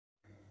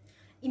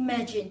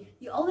Imagine,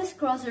 you always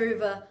cross the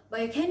river by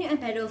your canoe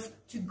and paddles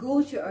to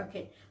go to your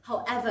orchid.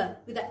 However,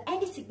 without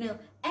any signal,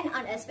 an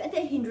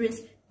unexpected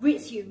hindrance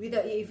greets you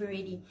without you even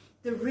ready.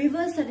 The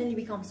river suddenly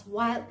becomes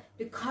wild,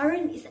 the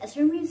current is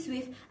extremely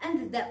swift, and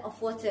the depth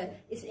of water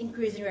is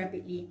increasing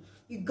rapidly.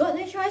 You got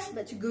no choice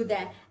but to go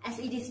there, as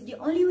it is the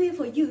only way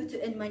for you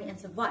to earn money and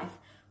survive.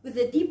 With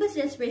the deepest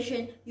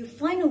desperation, you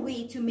find a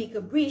way to make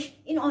a bridge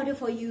in order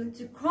for you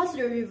to cross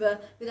the river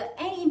without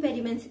any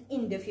impediments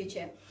in the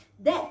future.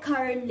 That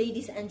current,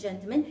 ladies and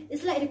gentlemen,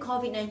 is like the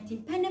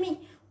COVID-19 pandemic,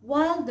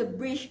 while the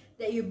bridge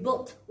that you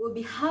built will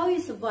be how you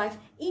survive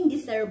in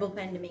this terrible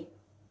pandemic.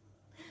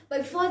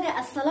 But before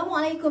that,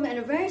 Assalamualaikum and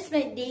a very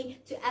splendid day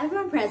to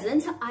everyone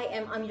present. I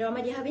am Amira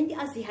Madihah Binti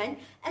Azihan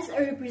as a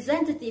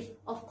representative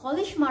of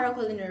College Mara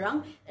Kuala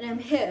Nerang, and I'm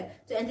here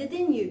to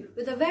entertain you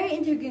with a very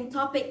intriguing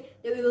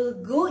topic that we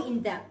will go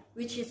in depth,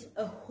 which is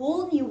a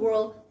whole new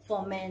world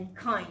for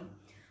mankind.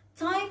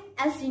 Time,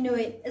 as you know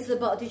it, is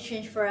about to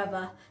change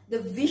forever. The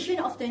vision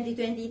of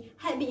 2020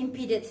 had been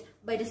impeded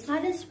by the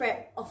sudden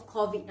spread of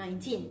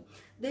COVID-19.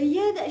 The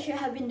year that should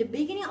have been the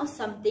beginning of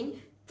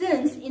something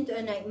turns into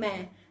a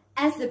nightmare,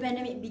 as the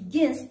pandemic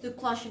begins to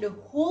clutch the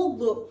whole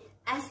globe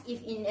as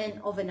if in an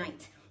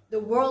overnight.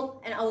 The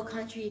world and our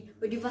country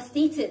were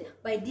devastated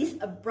by this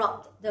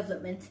abrupt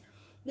development.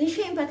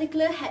 Malaysia in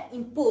particular had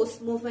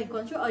imposed Movement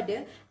Control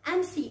Order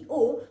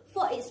 (MCO)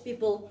 for its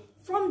people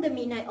from the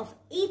midnight of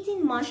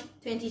 18 March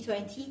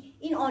 2020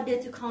 in order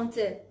to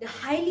counter the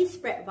highly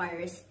spread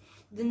virus.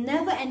 The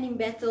never-ending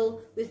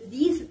battle with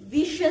this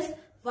vicious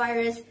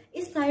virus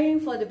is tiring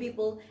for the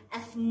people,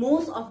 as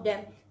most of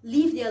them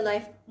live their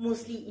life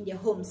mostly in their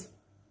homes.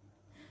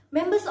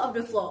 Members of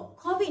the floor,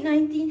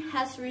 COVID-19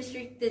 has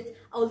restricted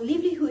our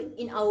livelihood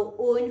in our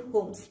own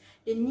homes.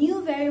 The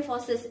new variant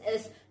forces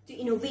us to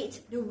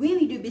innovate the way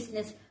we do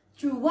business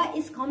through what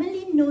is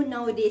commonly known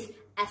nowadays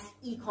as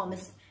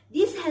e-commerce.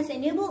 This has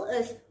enabled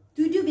us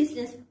to do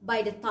business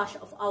by the touch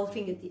of our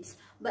fingertips.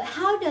 But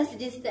how does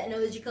this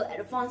technological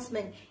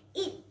advancement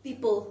aid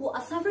people who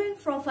are suffering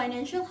from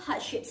financial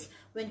hardships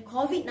when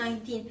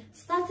COVID-19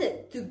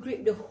 started to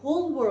grip the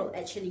whole world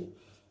actually?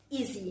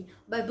 Easy,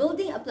 by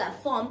building a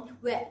platform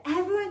where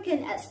everyone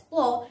can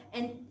explore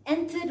and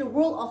enter the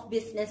world of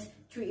business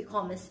through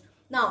e-commerce.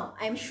 Now,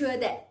 I'm sure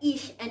that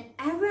each and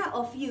every one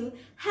of you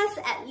has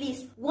at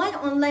least one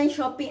online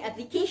shopping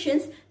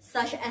applications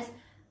such as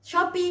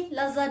Shopee,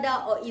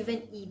 Lazada, or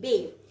even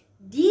eBay.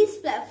 These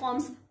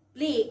platforms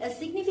play a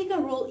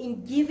significant role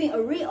in giving a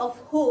ray of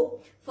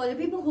hope for the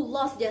people who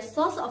lost their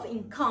source of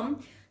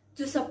income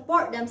to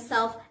support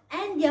themselves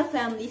and their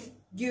families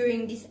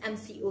during this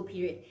MCO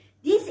period.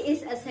 This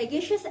is a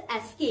sagacious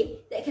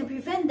escape that can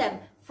prevent them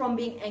from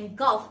being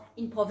engulfed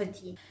in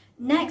poverty.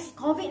 Next,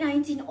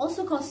 COVID-19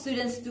 also caused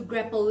students to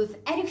grapple with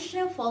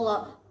educational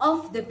fallout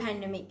of the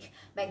pandemic.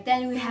 Back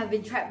then, we have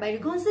been trapped by the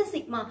constant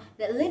stigma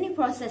that learning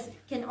process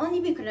can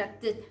only be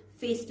conducted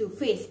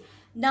face-to-face.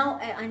 Now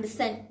I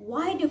understand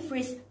why the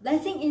phrase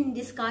blessing in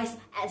disguise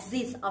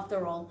exists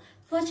after all.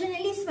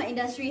 Fortunately, Smart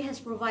Industry has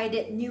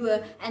provided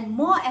newer and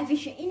more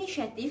efficient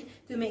initiatives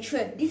to make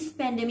sure this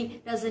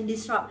pandemic doesn't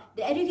disrupt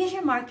the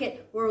education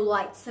market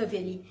worldwide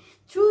severely.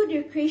 Through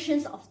the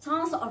creation of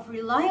tons of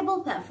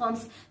reliable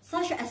platforms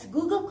such as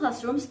Google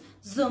Classrooms,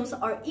 Zooms,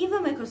 or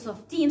even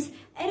Microsoft Teams,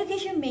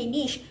 education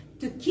managed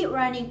to keep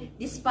running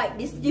despite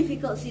this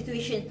difficult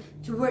situation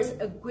towards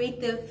a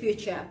greater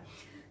future.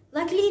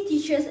 Luckily,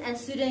 teachers and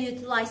students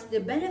utilize the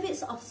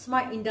benefits of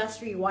Smart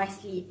Industry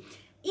wisely.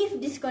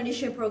 If this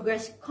condition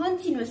progresses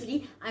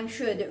continuously, I'm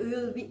sure that we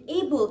will be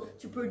able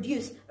to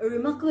produce a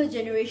remarkable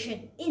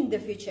generation in the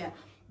future.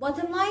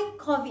 Bottom line,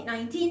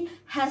 COVID-19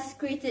 has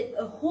created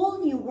a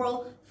whole new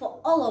world for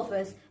all of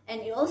us,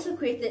 and it also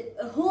created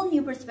a whole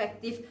new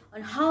perspective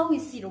on how we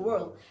see the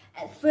world.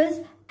 At first,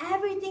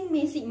 everything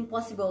may seem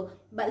impossible,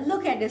 but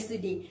look at us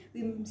today.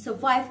 We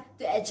survived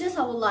to adjust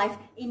our life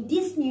in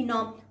this new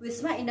norm with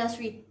Smart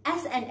Industry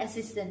as an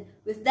assistant.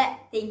 With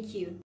that, thank you.